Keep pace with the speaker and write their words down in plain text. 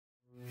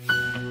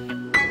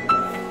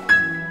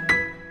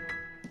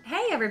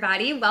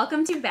everybody.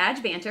 Welcome to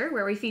Badge Banter,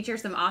 where we feature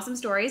some awesome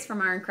stories from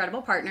our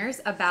incredible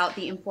partners about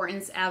the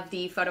importance of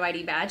the photo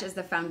ID badge as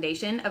the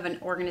foundation of an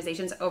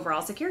organization's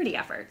overall security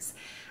efforts.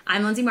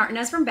 I'm Lindsay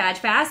Martin-Nez from Badge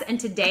Pass, and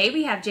today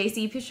we have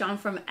JC Pichon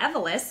from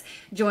Evolis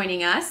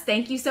joining us.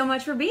 Thank you so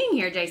much for being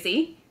here,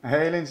 JC.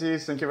 Hey, Lindsay.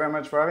 Thank you very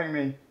much for having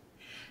me.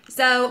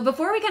 So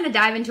before we kind of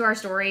dive into our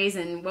stories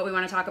and what we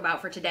want to talk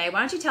about for today, why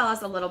don't you tell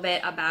us a little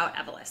bit about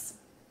Evolis?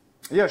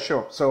 Yeah,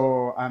 sure.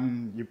 So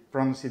you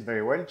pronounce it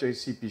very well,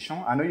 JC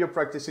Pichon. I know you're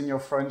practicing your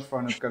French for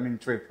an upcoming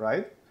trip,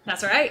 right?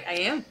 That's right, I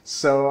am.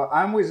 So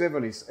I'm with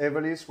Evolis.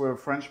 Evolis, we're a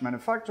French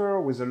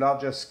manufacturer with the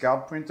largest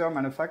card printer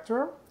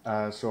manufacturer.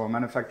 So our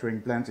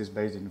manufacturing plant is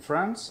based in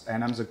France,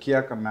 and I'm the key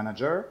account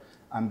manager.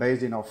 I'm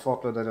based in our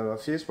Fort Lauderdale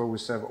office, where we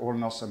serve all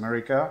North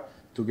America,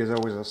 together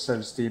with our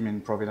sales team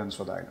in Providence,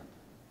 Rhode Island.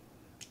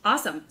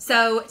 Awesome.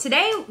 So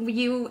today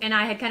you and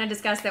I had kind of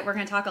discussed that we're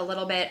going to talk a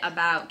little bit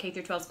about K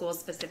through 12 schools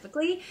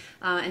specifically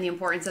and the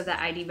importance of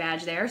the ID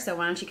badge there. So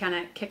why don't you kind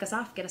of kick us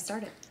off, get us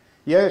started?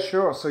 Yeah,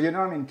 sure. So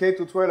K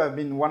to 12, I've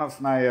been one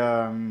of my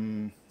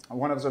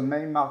one of the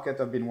main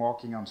markets I've been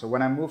working on. So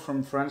when I moved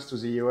from France to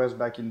the US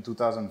back in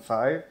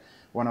 2005,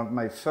 one of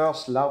my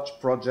first large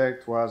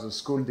projects was a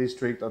school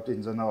district up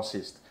in the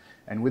Northeast.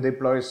 And we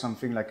deployed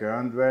something like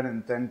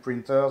 110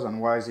 printers.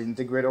 And why the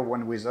integrator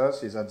went with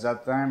us is at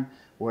that time,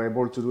 we were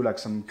able to do like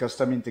some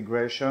custom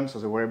integration. So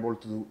they were able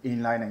to do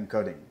inline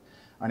encoding.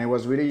 And it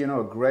was really,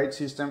 a great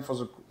system for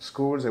the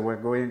schools. They were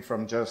going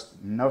from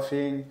just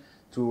nothing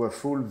to a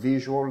full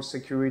visual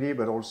security,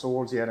 but also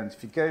all the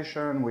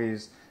identification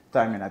with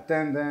time and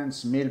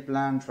attendance, meal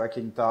plan,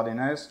 tracking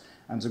tardiness.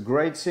 And the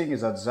great thing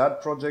is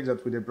that project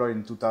that we deployed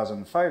in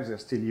 2005, they're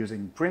still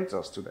using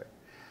printers today.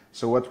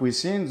 So what we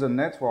see in the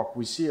network,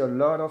 we see a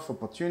lot of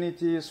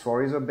opportunities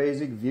for either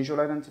basic visual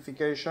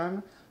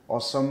identification or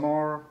some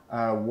more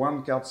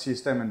one card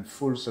system and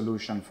full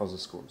solution for the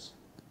schools.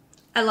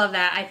 I love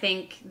that. I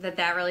think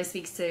that really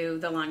speaks to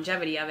the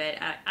longevity of it.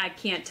 I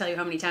can't tell you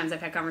how many times I've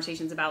had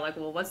conversations about like,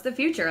 well, what's the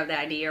future of the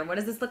ID, or what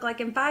does this look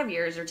like in 5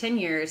 years or 10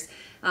 years?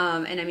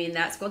 And I mean,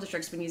 that school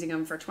district's been using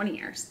them for 20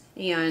 years.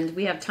 And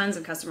we have tons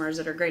of customers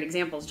that are great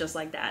examples just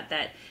like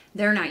that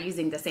they're not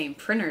using the same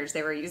printers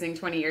they were using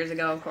 20 years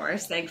ago, of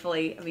course.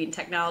 Thankfully, I mean,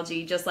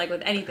 technology, just like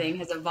with anything,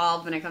 has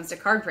evolved when it comes to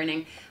card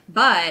printing.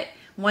 But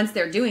once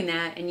they're doing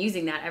that and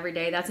using that every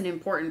day, that's an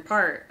important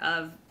part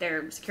of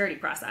their security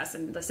process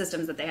and the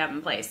systems that they have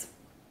in place.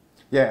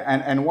 Yeah,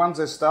 and once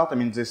they start,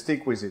 they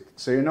stick with it.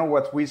 So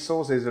what we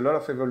saw, there's a lot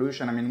of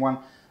evolution.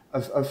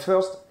 A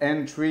first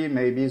entry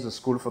maybe is the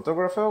school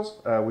photographers,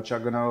 which are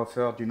going to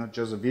offer,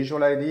 just a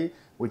visual ID,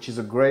 which is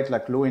a great,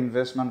 low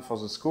investment for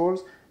the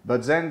schools.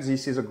 But then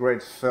this is a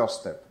great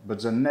first step.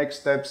 But the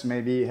next steps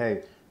may be,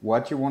 hey,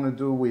 what you want to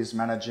do with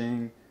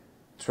managing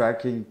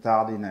tracking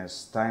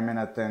tardiness, time and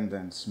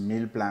attendance,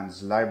 meal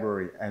plans,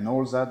 library, and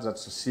all that.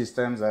 That's a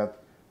system that,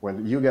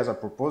 you guys are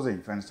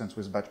proposing, for instance,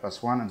 with Badge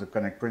Pass 1 and the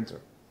Connect printer.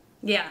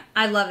 Yeah,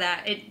 I love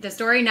that. The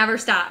story never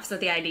stops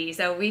with the ID.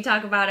 So we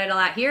talk about it a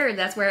lot here.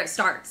 That's where it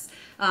starts.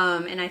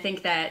 And I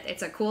think that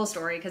it's a cool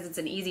story because it's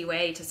an easy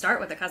way to start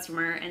with a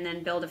customer and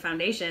then build a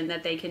foundation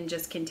that they can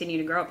just continue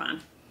to grow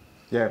upon.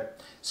 Yeah.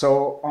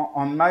 So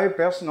on my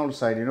personal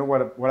side,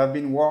 what I've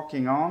been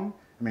working on,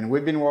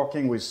 we've been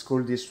working with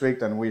school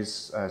district and with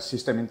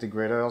system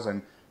integrators,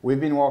 and we've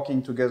been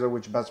working together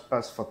with Badge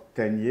Pass for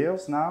 10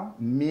 years now.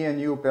 Me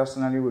and you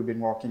personally, we've been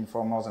working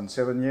for more than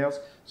 7 years.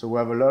 So we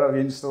have a lot of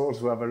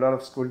installs, we have a lot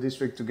of school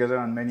district together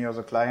and many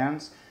other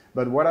clients.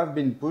 But what I've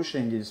been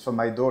pushing is for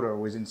my daughter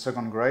who is in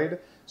second grade.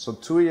 So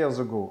 2 years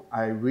ago,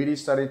 I really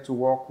started to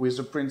work with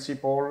the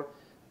principal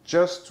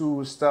just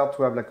to start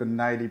to have an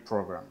ID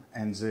program.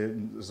 And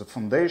the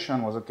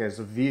foundation was,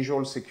 the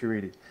visual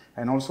security.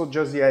 And also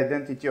just the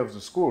identity of the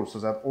school so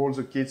that all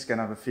the kids can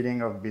have a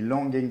feeling of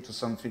belonging to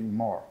something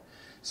more.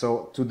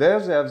 So today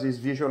they have this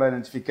visual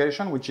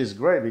identification, which is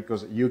great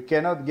because you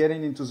cannot get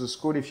into the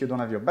school if you don't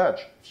have your badge.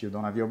 If you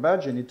don't have your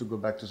badge, you need to go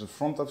back to the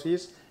front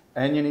office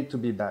and you need to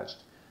be badged.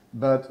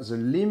 But the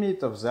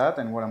limit of that,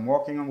 and what I'm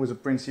working on with the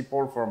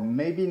principal for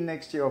maybe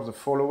next year or the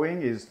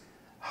following, is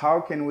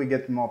how can we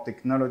get more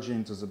technology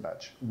into the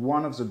badge?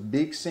 One of the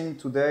big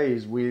things today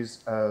is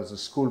with the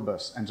school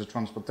bus and the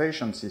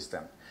transportation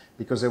system,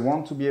 because they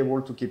want to be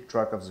able to keep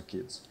track of the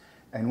kids.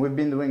 And we've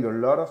been doing a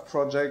lot of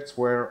projects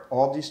where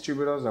our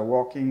distributors are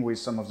working with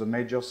some of the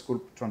major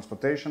school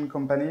transportation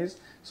companies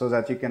so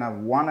that you can have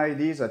one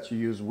ID that you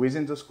use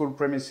within the school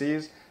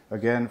premises,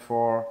 again,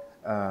 for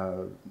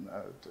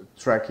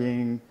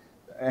tracking,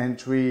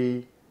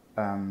 entry,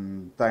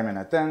 time and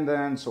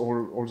attendance,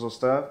 all those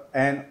stuff,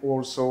 and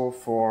also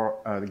for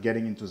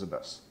getting into the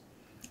bus.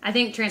 I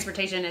think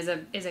transportation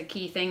is a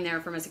key thing there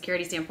from a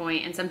security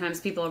standpoint, and sometimes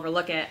people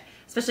overlook it,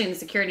 especially in the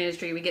security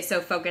industry. We get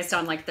so focused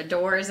on the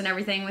doors and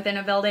everything within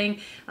a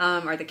building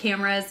or the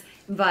cameras,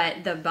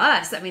 but the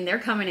bus, they're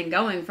coming and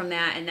going from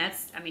that, and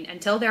that's,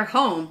 until they're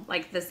home,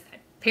 this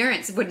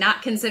parents would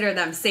not consider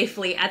them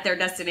safely at their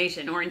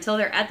destination, or until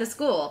they're at the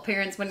school,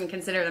 parents wouldn't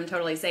consider them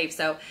totally safe.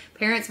 So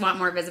parents want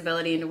more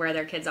visibility into where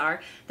their kids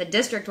are. The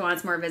district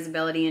wants more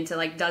visibility into,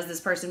 like, does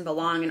this person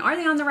belong and are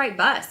they on the right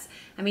bus?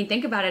 I mean,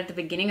 think about it, at the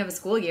beginning of a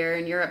school year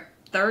and you're a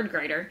third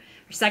grader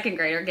or second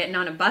grader getting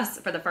on a bus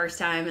for the first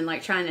time and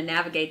like trying to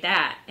navigate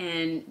that.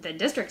 And the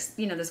districts,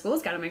 you know, the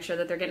school's got to make sure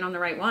that they're getting on the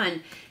right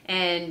one,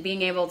 and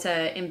being able to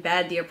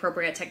embed the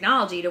appropriate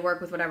technology to work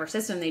with whatever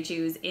system they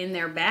choose in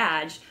their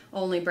badge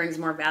only brings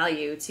more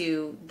value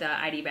to the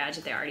ID badge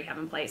that they already have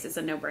in place. It's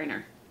a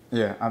no-brainer.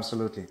 Yeah,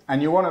 absolutely.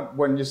 And you want to,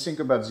 when you think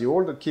about the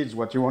older kids,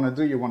 what you want to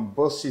do, you want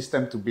both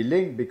systems to be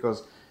linked,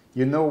 because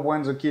you know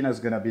when the kid is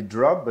going to be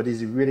dropped, but is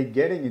he really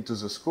getting into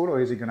the school,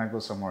 or is he going to go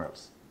somewhere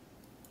else?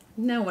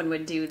 No one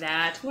would do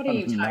that. What are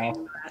you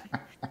talking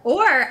about?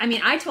 Or, I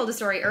mean, I told a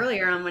story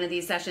earlier on one of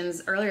these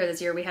sessions earlier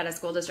this year. We had a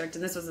school district,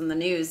 and this was in the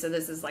news, so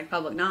this is like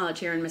public knowledge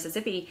here in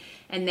Mississippi,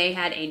 and they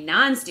had a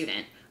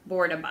non-student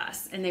board a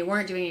bus, and they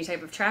weren't doing any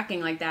type of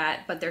tracking like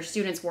that, but their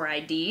students wore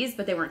IDs,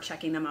 but they weren't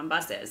checking them on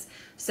buses.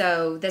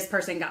 So this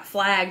person got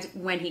flagged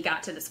when he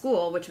got to the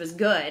school, which was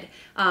good,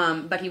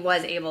 but he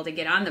was able to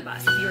get on the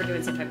bus. If you were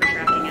doing some type of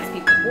tracking as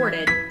people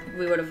boarded,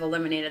 we would have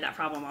eliminated that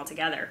problem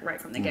altogether right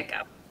from the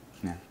get-go.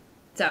 Yeah.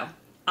 So,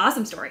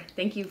 awesome story.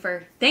 Thank you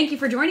for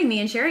joining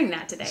me and sharing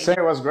that today. So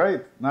it was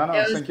great.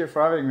 Thank you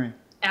for having me.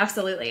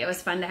 Absolutely. It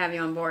was fun to have you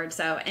on board.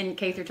 So, and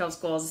K through 12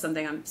 schools is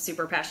something I'm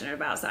super passionate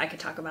about, so I could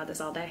talk about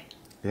this all day.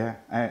 Yeah,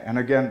 and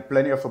again,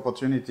 plenty of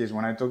opportunities.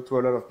 When I talk to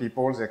a lot of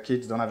people, their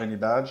kids don't have any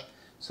badge,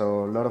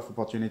 so a lot of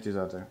opportunities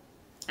out there.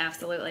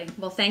 Absolutely.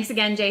 Well, thanks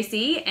again,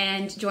 JC,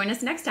 and join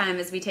us next time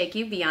as we take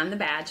you beyond the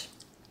badge.